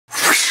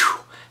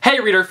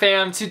Reader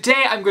fam,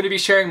 today I'm going to be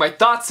sharing my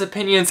thoughts,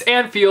 opinions,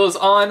 and feels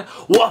on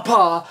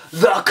WAPA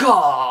The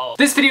Call.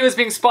 This video is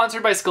being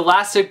sponsored by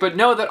Scholastic, but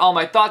know that all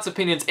my thoughts,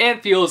 opinions,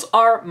 and feels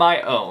are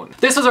my own.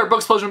 This was our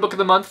Booksplosion Book of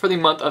the Month for the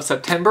month of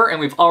September, and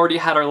we've already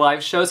had our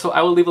live show, so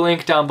I will leave a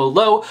link down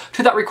below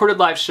to that recorded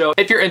live show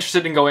if you're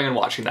interested in going and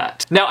watching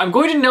that. Now, I'm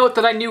going to note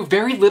that I knew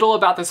very little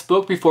about this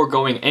book before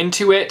going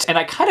into it, and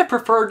I kind of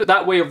preferred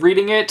that way of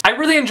reading it. I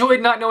really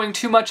enjoyed not knowing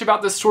too much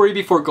about the story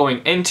before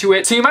going into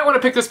it, so you might want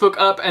to pick this book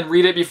up and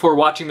read it before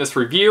watching this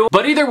review.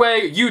 But either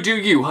way, you do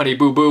you, honey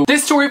boo boo.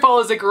 This story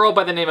follows a girl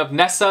by the name of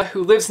Nessa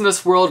who lives in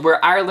this world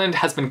where Ireland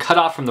has been cut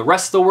off from the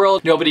rest of the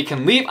world. Nobody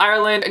can leave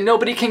Ireland and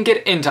nobody can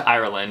get into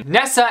Ireland.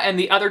 Nessa and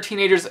the other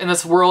teenagers in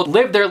this world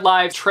live their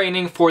lives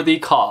training for the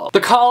Call.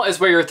 The Call is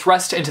where you're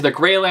thrust into the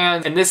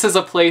Greylands, and this is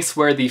a place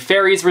where the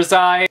fairies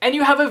reside, and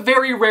you have a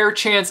very rare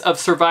chance of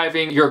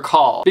surviving your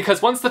call,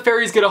 because once the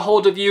fairies get a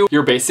hold of you,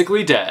 you're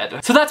basically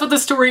dead. So that's what the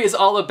story is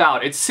all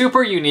about. It's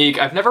super unique.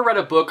 I've never read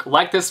a book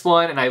like this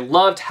one, and I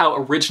loved how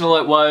original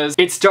it was.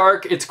 It's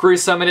dark, it's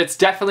gruesome, and it's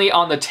definitely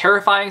on the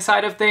terrifying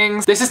side of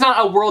things. This is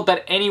not a world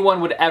that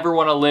anyone would ever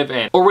want to live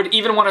in, or would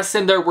even want to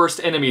send their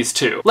worst enemies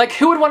to. Like,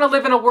 who would want to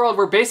live in a world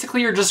where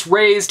basically you're just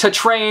raised to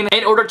train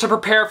in order to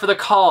prepare for the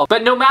Call?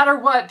 But no matter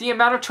what, the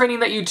amount of training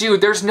that you do,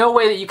 there's no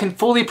way that you can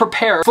fully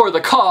prepare for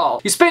the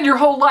Call. You spend your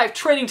whole life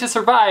training to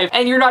survive,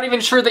 and you're not even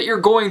sure that you're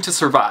going to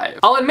survive.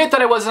 I'll admit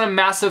that I wasn't a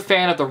massive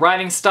fan of the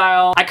writing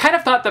style. I kind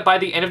of thought that by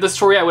the end of the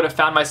story I would have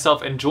found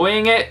myself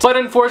enjoying it, but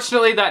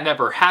unfortunately that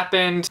never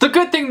happened. The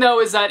good thing though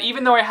is that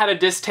even though I had a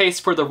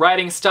distaste for the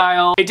writing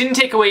style, it didn't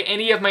take away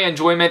any of my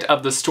enjoyment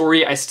of the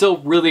story. I still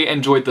really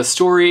enjoyed the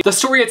story. The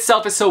story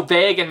itself is so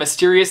vague and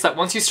mysterious that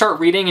once you start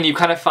reading and you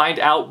kind of find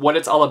out what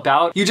it's all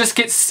about, you just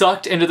get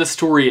sucked into the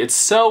story. It's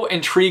so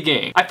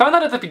intriguing. I found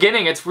that at the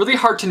beginning it's really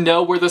hard to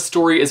know where the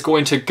story is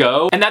going to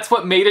go, and that's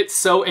what made it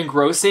so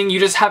engrossing. You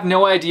just have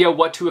no idea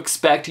what to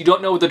expect. You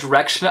don't know the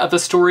direction of the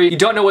story. You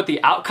don't know what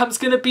the outcome's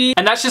gonna be,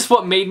 and that's just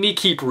what made me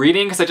keep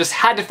reading, because I just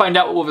had to find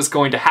out what was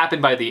going to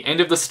happen by the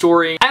end of the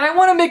story. And I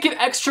want to make it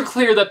extra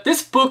clear that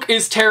this book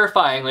is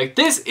terrifying. Like,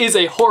 this is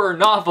a horror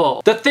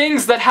novel. The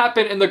things that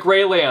happen in the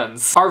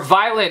Greylands are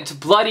violent,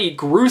 bloody,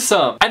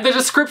 gruesome, and the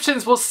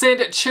descriptions will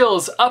send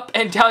chills up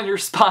and down your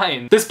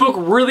spine. This book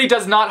really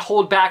does not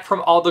hold back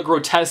from all the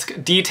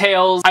grotesque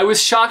details. I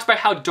was shocked by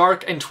how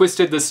dark and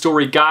twisted this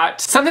story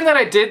got. Something that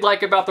I did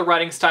like about the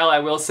writing style, I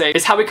will say,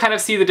 is how we kind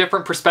of see the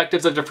different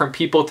perspectives of different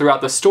people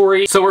throughout the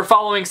story. So we're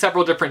following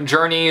several different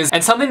journeys,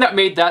 and something that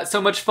made that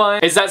so much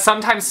fun is that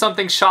sometimes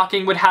something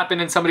shocking would happen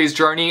in somebody's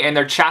journey and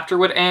their chapter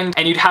would end,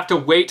 and you'd have to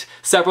wait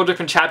several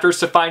different chapters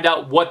to find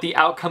out what the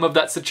outcome of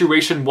that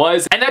situation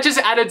was, and that just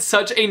added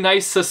such a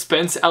nice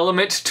suspense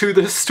element to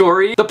the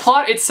story. The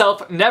plot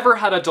itself never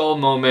had a dull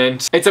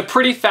moment. It's a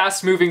pretty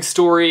fast-moving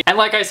story, and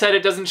like I said,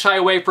 it doesn't shy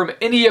away from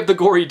any of the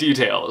gory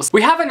details.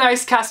 We have a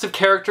nice cast of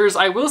characters.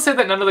 I will say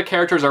that none of the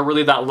characters are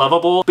really that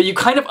lovable, but you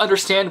kind of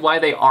understand why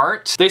they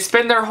aren't. They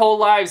spend their whole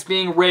lives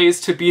being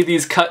raised to be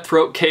these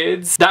cutthroat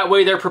kids. That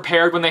way they're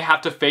prepared when they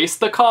have to face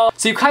the Call,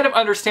 so you kind of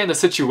understand the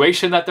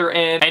situation that they're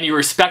in, and you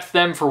respect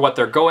them for what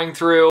they're going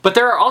through. But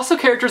there are also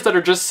characters that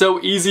are just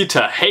so easy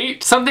to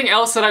hate. Something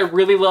else that I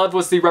really loved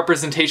was the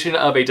representation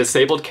of a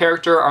disabled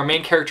character. Our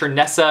main character,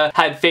 Nessa,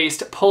 had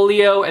faced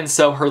polio, and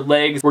so her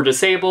legs were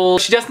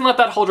disabled. She doesn't let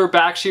that hold her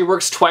back. She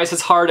works twice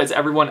as hard as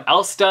everyone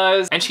else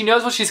does, and she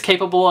knows what she's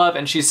capable of,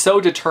 and she's so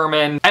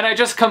determined, and I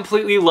just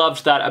completely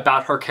loved that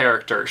about her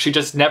character. She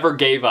just never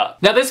gave up.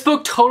 Now, this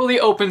book totally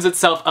opens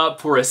itself up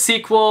for a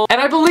sequel,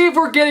 and I believe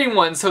we're getting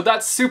one, so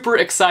that's super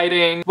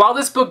exciting. While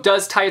this book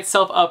does tie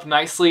itself up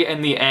nicely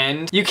in the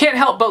end, you can't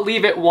help but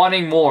leave it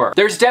wanting more.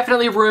 There's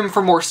definitely room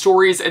for more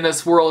stories in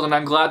this world, and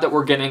I'm glad that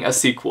we're getting a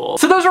sequel.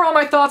 So those are all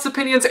my thoughts,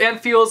 opinions, and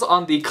feels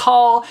on The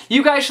Call.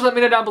 You guys should let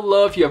me know down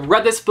below if you have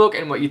read this book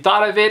and what you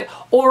thought of it,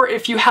 or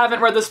if you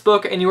haven't read this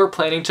book and you were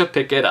planning to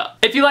pick it up.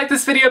 If you like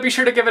this video, be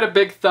sure to give it a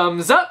big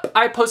thumbs up.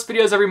 I post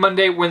videos every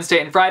Monday, Wednesday,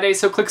 and Friday,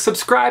 so click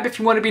subscribe if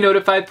you want to be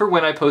notified for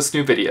when I post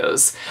new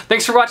videos.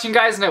 Thanks for watching,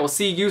 guys, and I will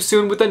see you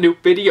soon with a new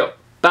video.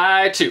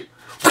 Bye, too.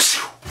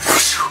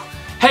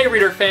 Hey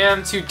Reader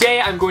fam, today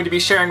I'm going to be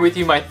sharing with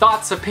you my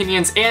thoughts,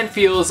 opinions, and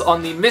feels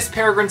on the Miss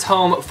Peregrine's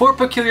Home for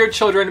Peculiar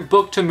Children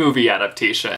book to movie adaptation.